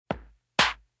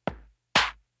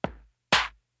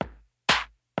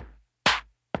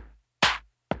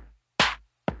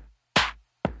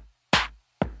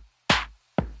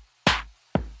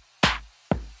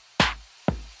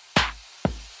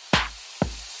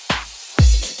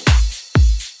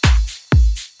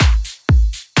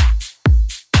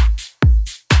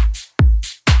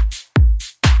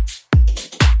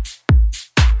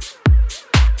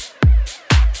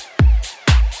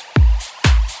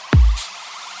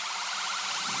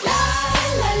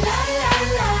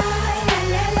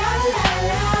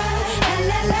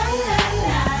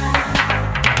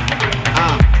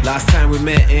we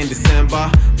met in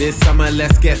December. This summer,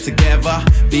 let's get together.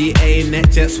 BA,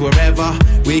 NetJets, wherever.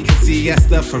 We can see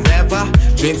Esther forever.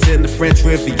 Drinks in the French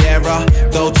Riviera.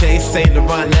 Dolce, Saint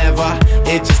Laurent leather.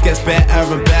 It just gets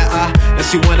better and better. And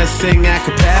she wanna sing a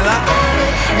cappella.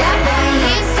 That boy,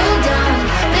 he's so dumb.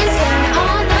 Been staring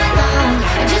all night long.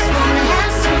 I just wanna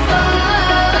have some fun.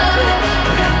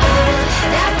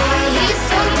 That boy, he's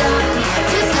so dumb.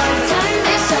 Just gonna turn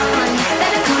this on.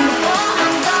 Better come before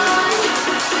I'm gone.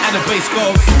 And the bass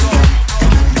goes.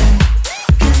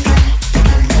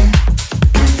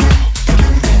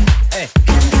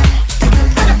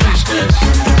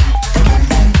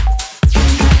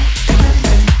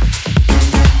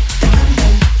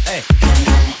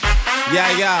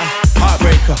 Yeah,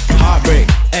 heartbreaker, heartbreak,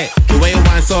 ayy. The way you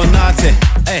whine so naughty,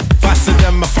 ayy. Faster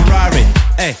than my Ferrari,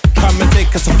 ayy. Come and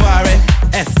take a safari,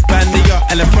 Espanol,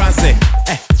 Elle France, ayy.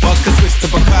 Vodka switch to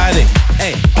Bacardi,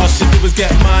 ayy. All she do is get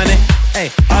money,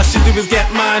 ayy. All she do is get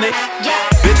money.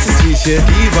 Bittersweet, she a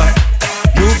diva,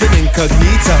 moving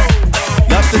incognito.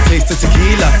 Love the taste of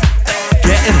tequila,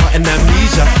 getting hot in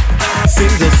amnesia.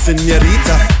 Single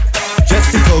señorita,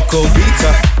 dressed in Coco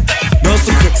Vita. Knows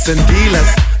the crooks and dealers.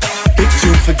 Big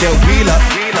tune, forget wheeler.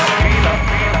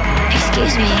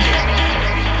 Excuse me.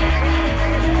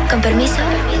 Con permiso.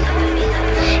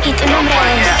 ¿Y tu nombre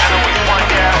es?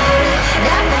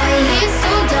 That boy, he's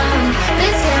so dumb.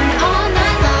 Been staring all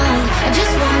night long. I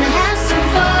just wanna have some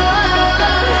fun.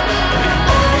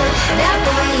 That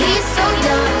boy, he's so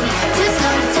dumb. Just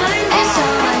gonna turn this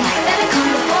on. Better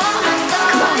come before I'm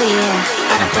gone. Come over here.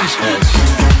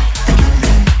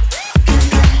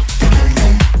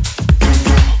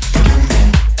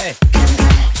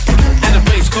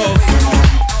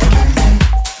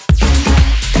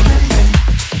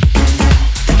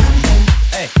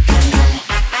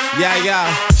 Yeah,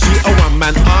 she a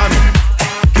one-man army.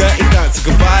 Dirty dancing,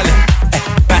 go violent.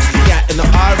 Basquiat in the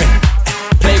Ari.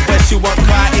 Play where she want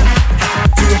Cardi.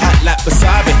 Too hot like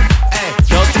Wasabi.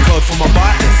 Knows the code for my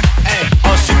partners.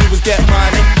 All she do is get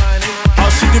money.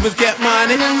 All she do is get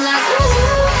money. And I'm like,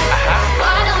 ooh,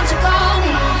 why don't you call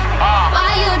me?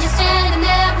 Why you just standing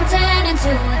there pretending to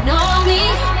ignore me?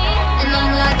 And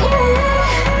I'm like, ooh,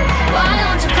 why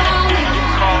don't you call me?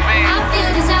 I feel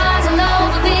these eyes all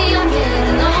over me. I'm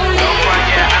getting lonely.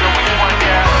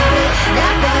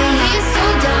 That boy, he's so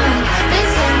dumb. Been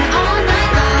staring all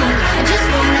night long. I just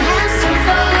wanna have some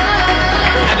fun.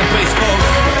 And the bass goes.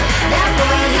 That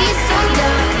boy, he's so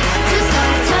dumb. Just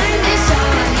gonna turn this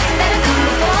on. Better come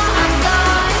before I'm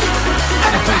gone.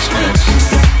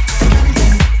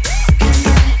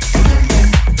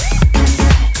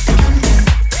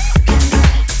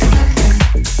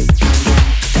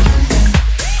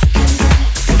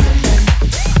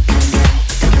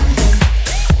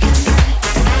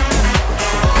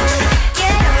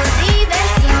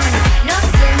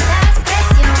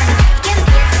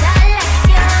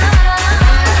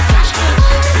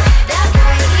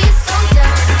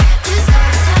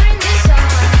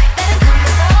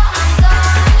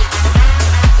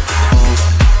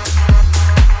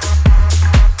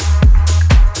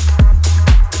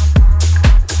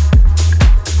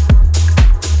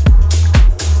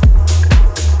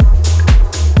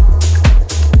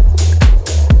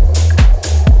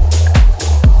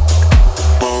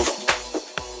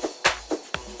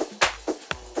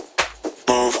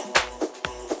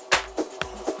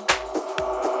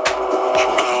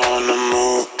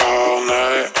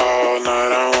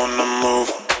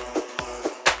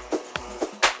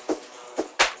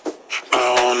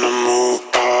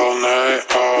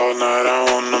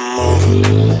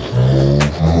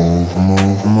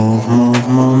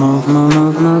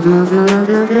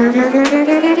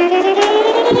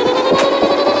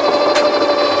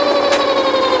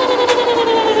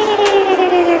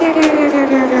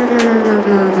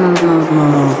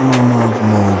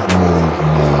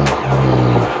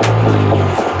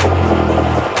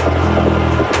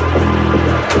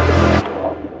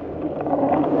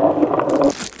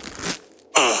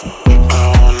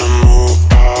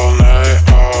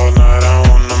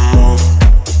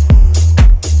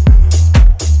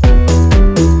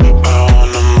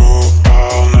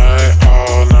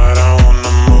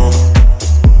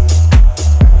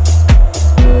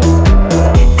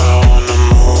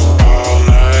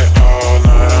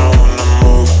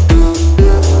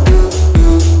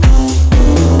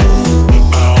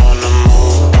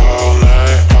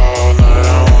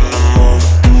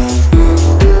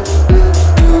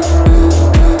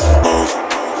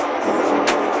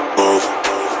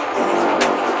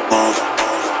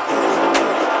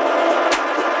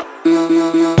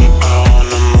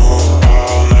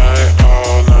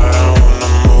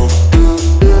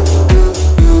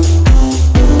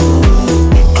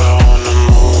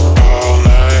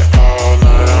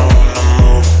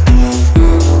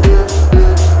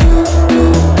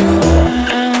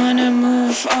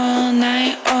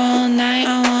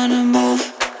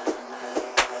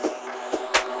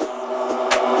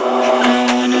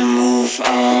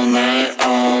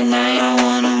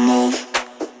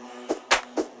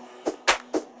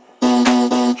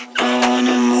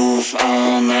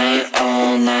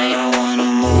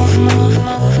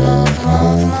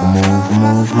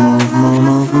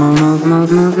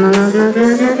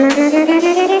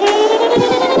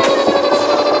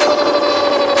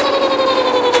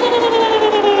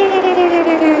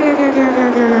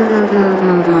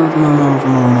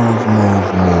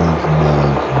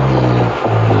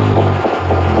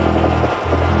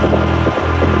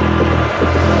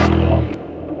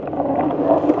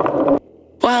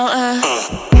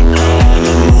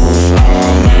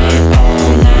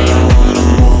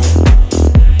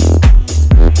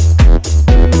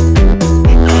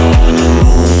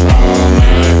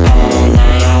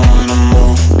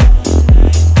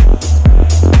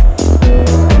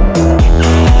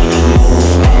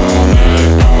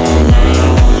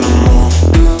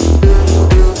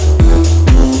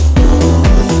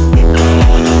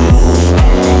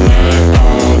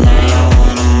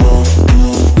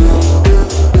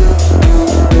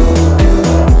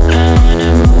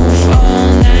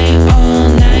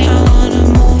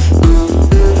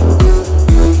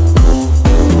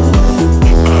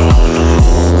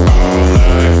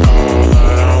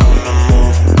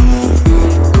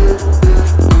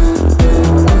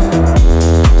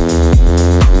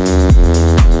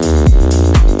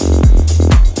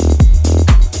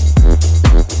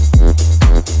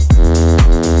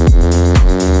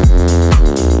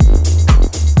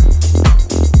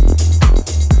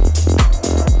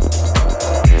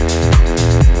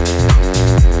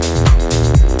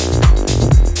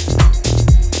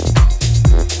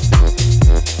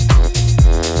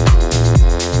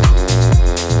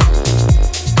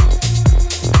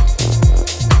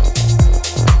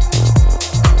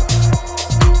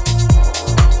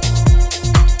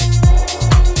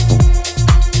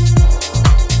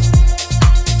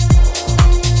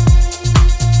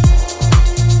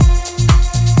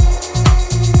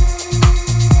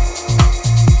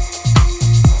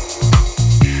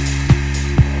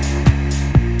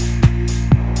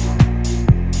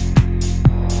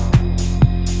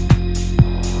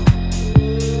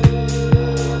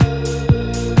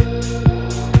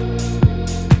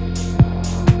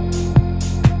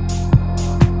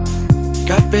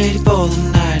 ready for the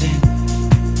night in.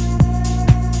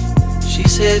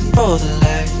 She's heading for the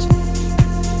lights,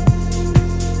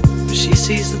 but she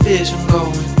sees the vision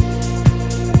going,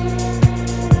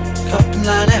 cupping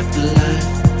line after line.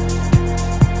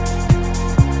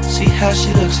 See how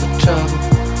she looks like trouble,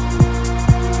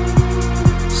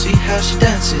 see how she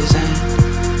dances and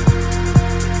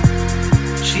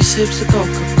she sips the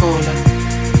Coca-Cola.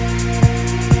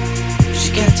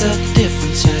 She can't tell the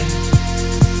difference yet.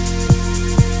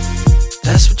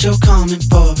 That's what you're coming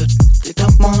for, but they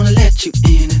don't wanna let you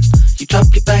in. And you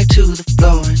drop your back to the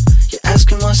floor and you're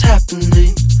asking what's happening.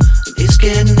 And it's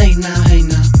getting late now, hey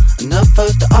now, enough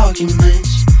of the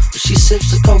arguments. But she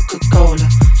sips the Coca-Cola,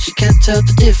 she can't tell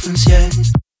the difference yet.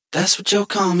 That's what you're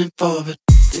coming for, but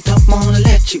they don't wanna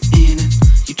let you in. And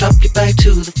you drop your back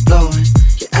to the floor and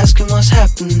you're asking what's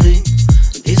happening.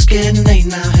 And it's getting late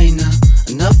now, hey now,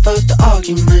 enough of the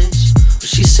arguments. But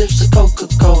she sips the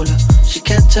Coca-Cola, she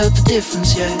can't tell the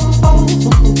difference yet.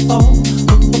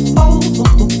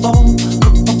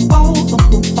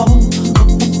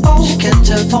 She can't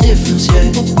tell the difference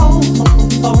yet.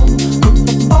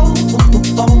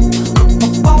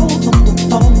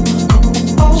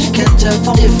 She can't tell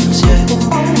the difference yet.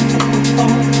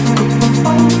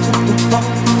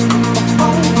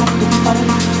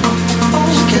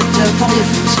 She can't tell the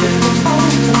difference yet.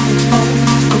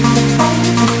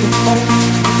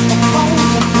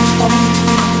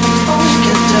 She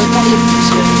can't tell the difference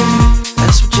yet.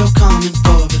 That's what you're coming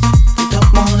for, but they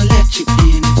don't wanna let you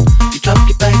in. You drop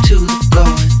your back to the floor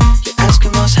and you're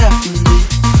asking what's happening.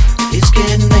 It's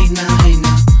getting late now, hey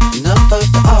now, enough of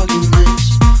the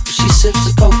arguments. But she sips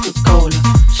the Coca-Cola,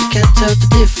 she can't tell the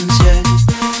difference yet.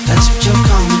 That's what you're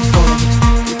coming for, but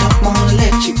they don't wanna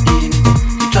let you in.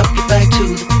 You drop your back to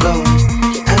the floor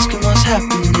and you're asking what's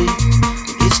happening.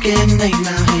 It's getting late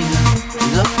now, hey now,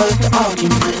 enough of the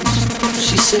arguments.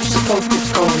 She sips the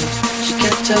Coca-Cola, she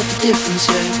can't tell the difference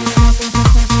yet.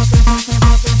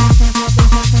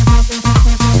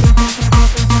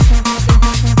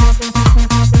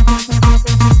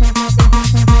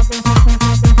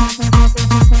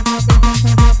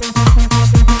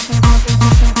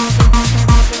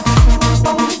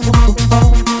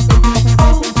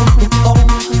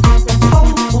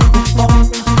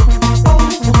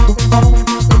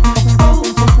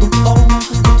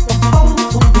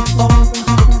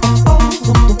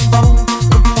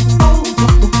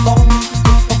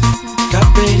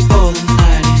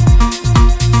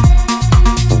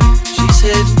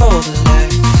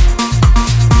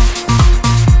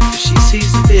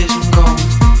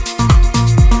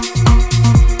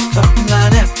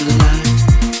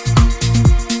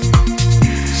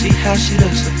 how she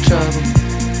looks like trouble.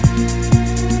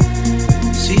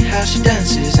 See how she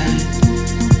dances and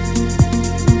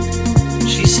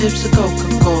she sips the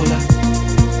Coca-Cola.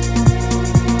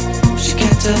 She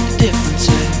can't tell the difference,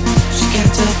 yeah. She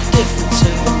can't tell the difference,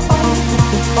 yeah.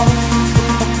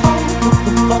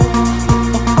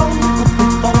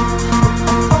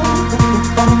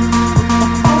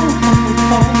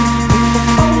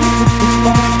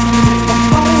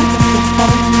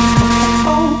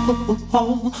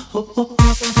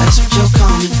 That's what you're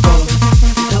coming for.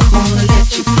 You don't wanna let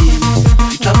you in.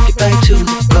 You drop your back to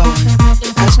the floor.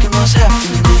 You're asking what's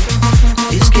happening.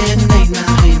 It's getting late now,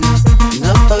 hey now.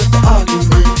 Enough of the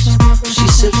arguments. She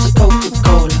sips the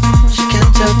Coca-Cola. She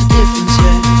can't tell the difference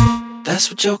yet. That's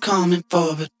what you're coming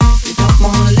for, but you don't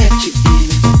wanna let you in.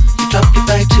 You drop your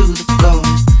back to the floor.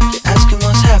 You're asking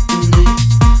what's happening.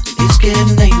 It's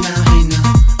getting late now, hey now.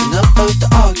 Enough of the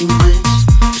arguments.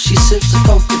 She sips the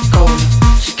Coca-Cola.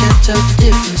 She can't tell the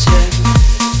difference yet.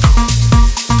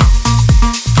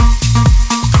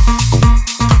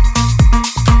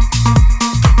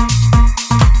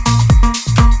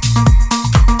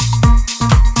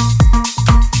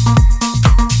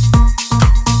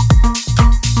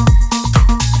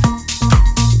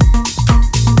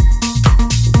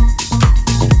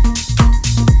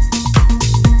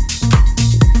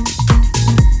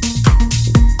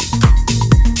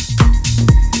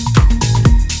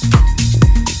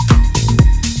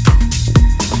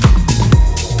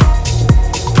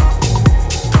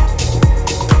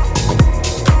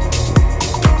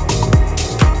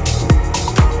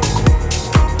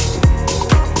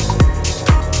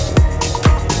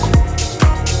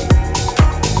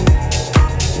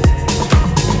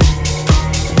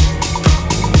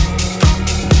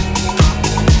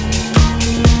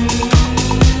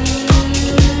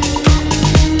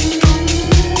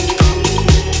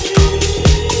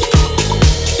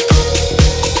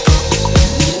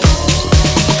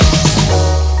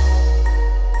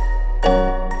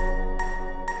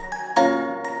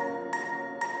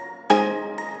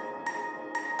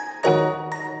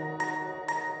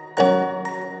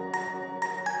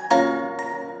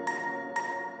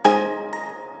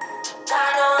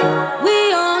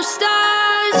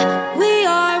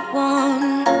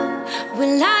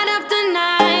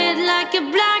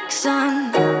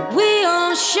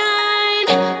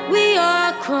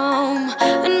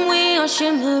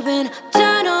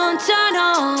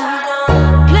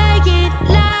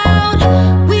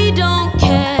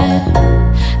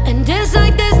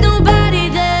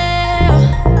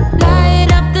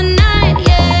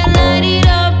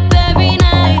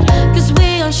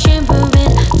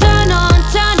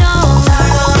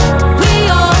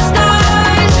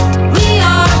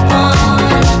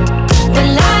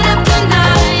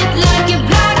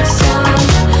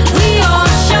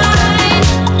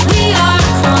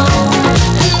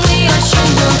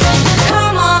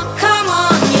 Come on, come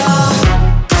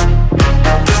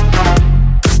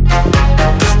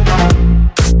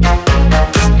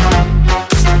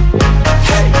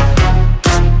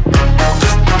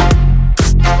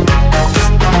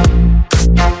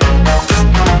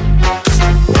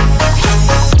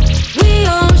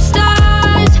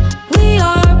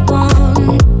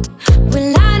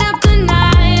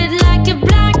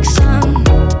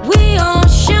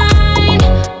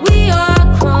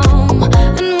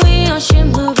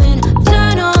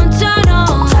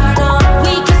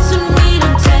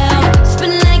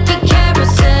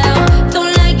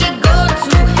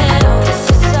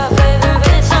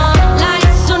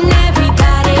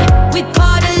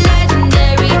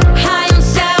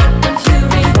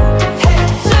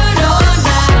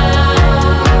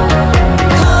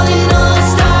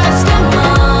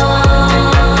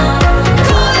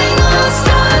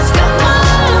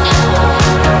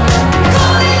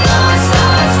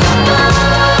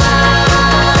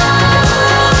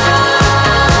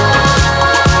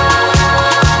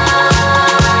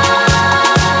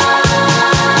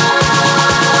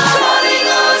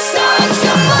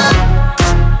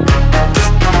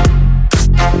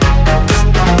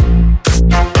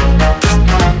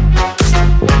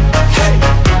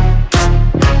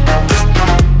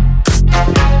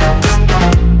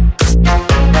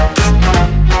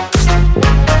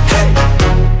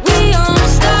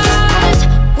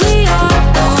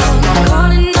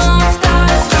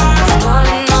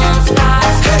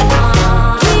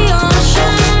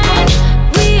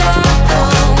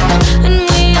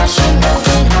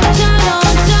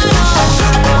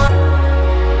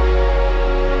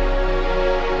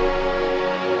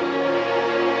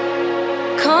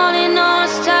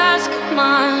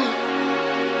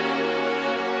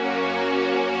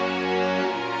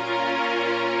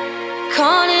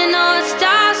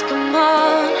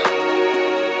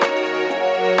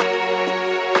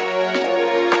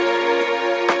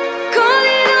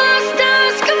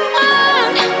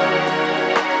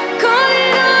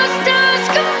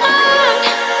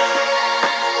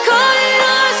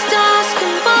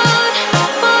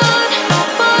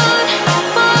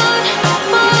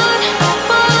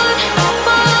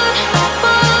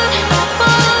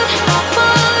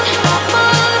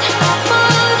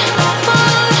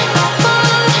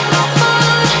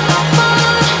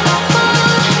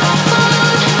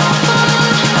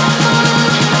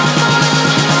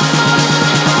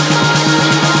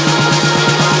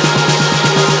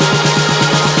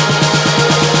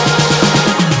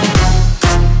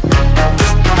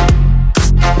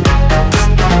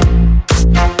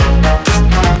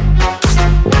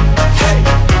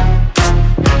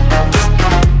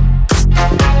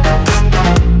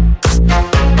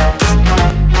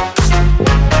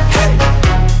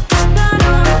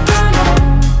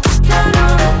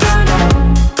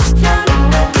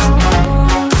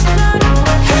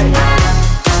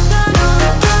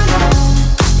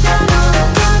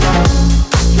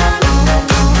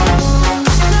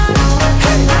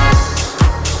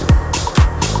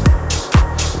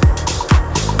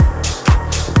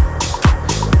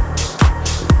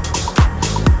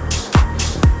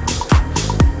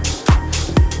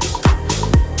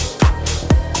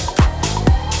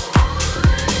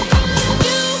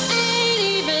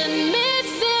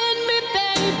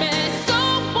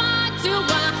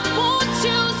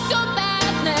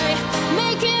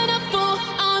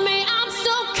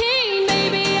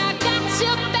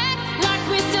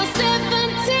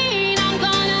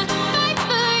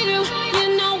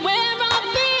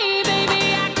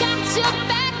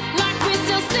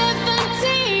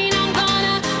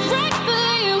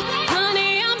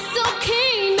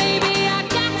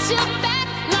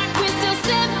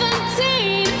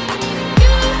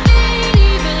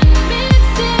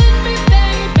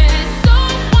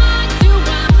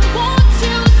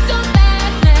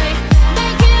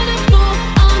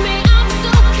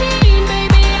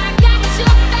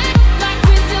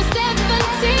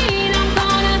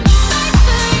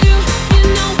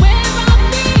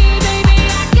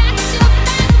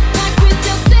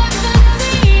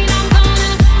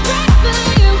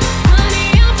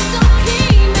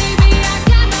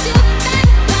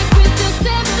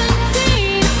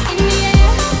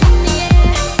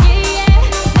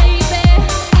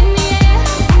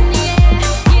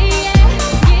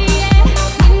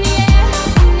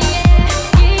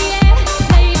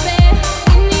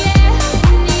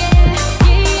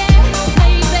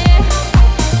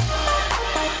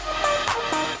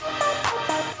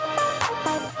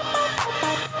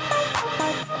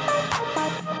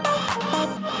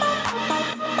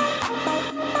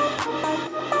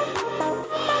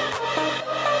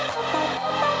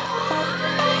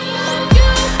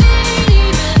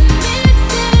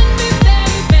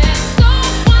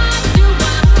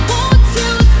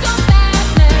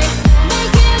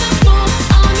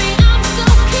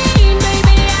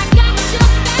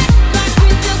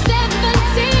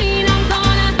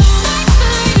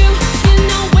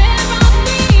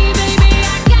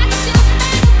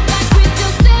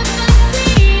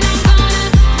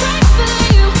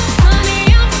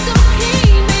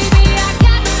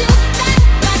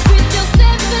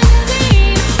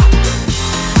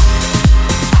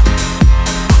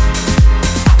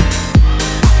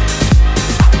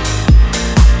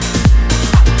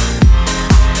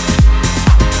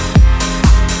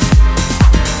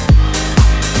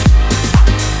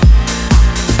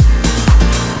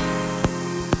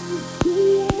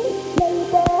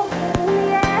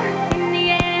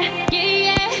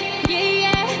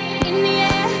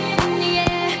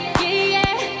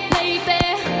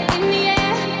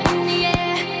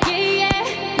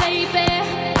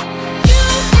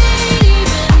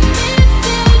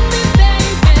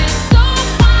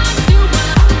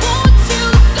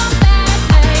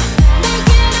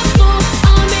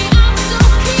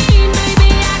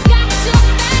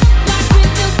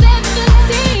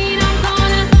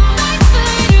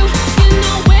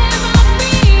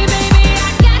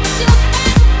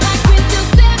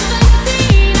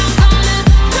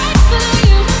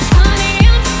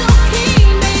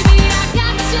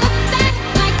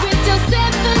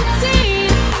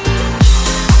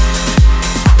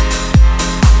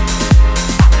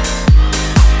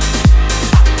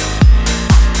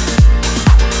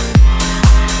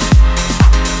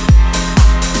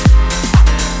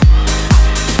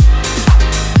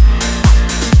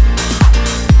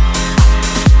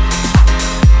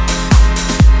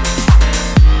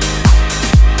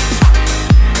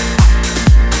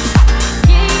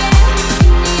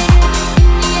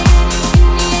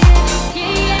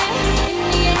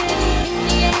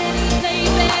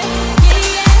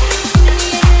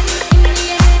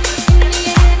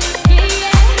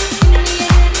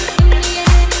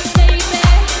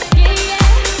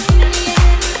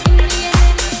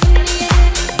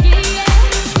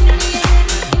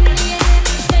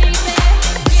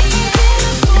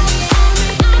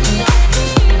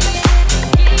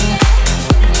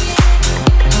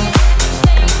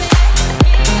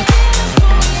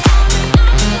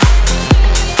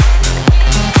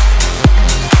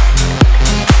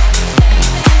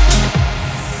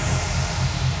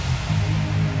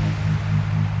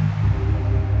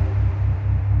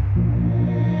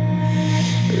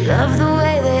Love the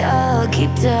way they all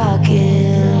keep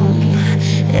talking.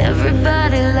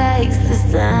 Everybody likes the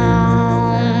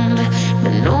sound,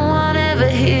 but no one ever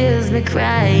hears me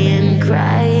crying,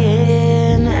 crying.